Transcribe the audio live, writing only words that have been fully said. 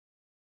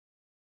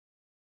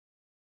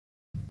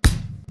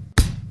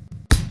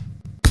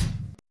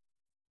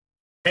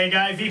Hey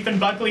guys, Ethan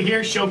Buckley here,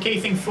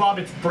 showcasing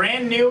Swab-its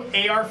brand new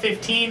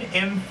AR-15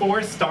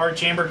 M4 Star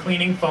Chamber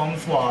Cleaning Foam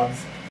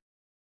Swabs.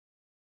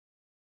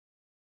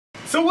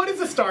 So what is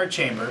a star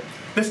chamber?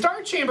 The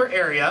star chamber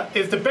area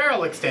is the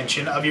barrel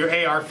extension of your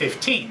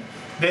AR-15.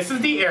 This is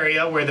the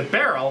area where the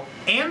barrel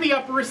and the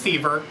upper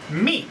receiver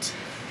meet.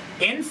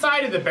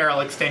 Inside of the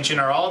barrel extension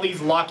are all these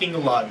locking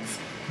lugs,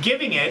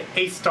 giving it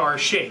a star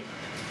shape.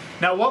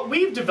 Now what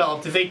we've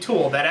developed is a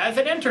tool that as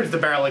it enters the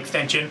barrel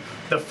extension,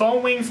 the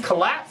foam wings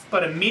collapse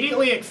but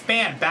immediately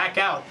expand back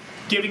out,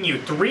 giving you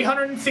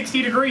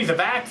 360 degrees of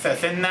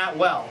access in that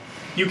well.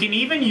 You can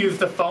even use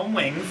the foam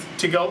wings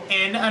to go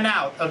in and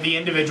out of the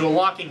individual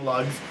locking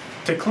lugs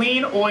to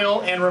clean,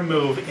 oil, and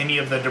remove any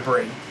of the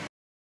debris.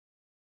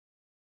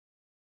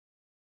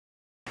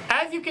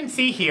 As you can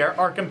see here,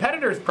 our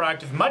competitor's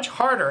product is much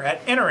harder at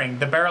entering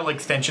the barrel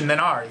extension than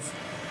ours.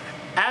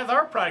 As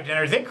our product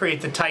enters, it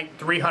creates a tight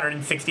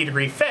 360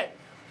 degree fit,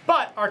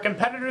 but our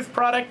competitor's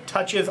product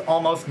touches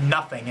almost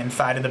nothing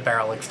inside of the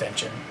barrel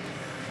extension.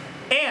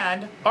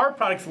 And our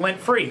product's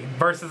lint-free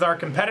versus our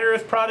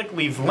competitor's product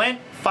leaves lint,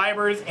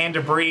 fibers, and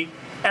debris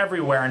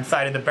everywhere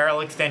inside of the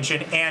barrel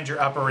extension and your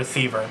upper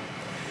receiver.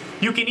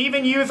 You can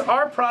even use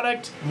our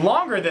product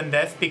longer than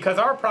this because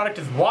our product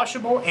is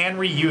washable and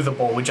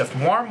reusable with just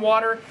warm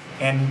water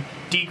and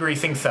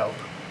degreasing soap.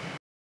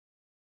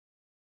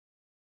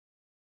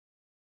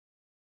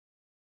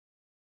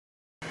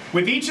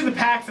 With each of the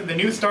packs of the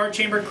new Star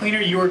Chamber Cleaner,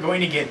 you are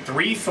going to get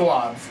 3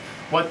 swabs.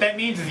 What that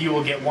means is you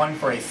will get one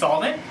for a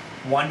solvent,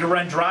 one to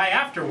run dry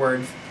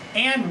afterwards,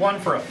 and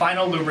one for a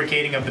final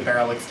lubricating of the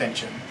barrel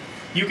extension.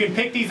 You can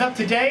pick these up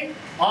today,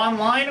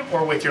 online,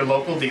 or with your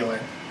local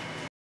dealer.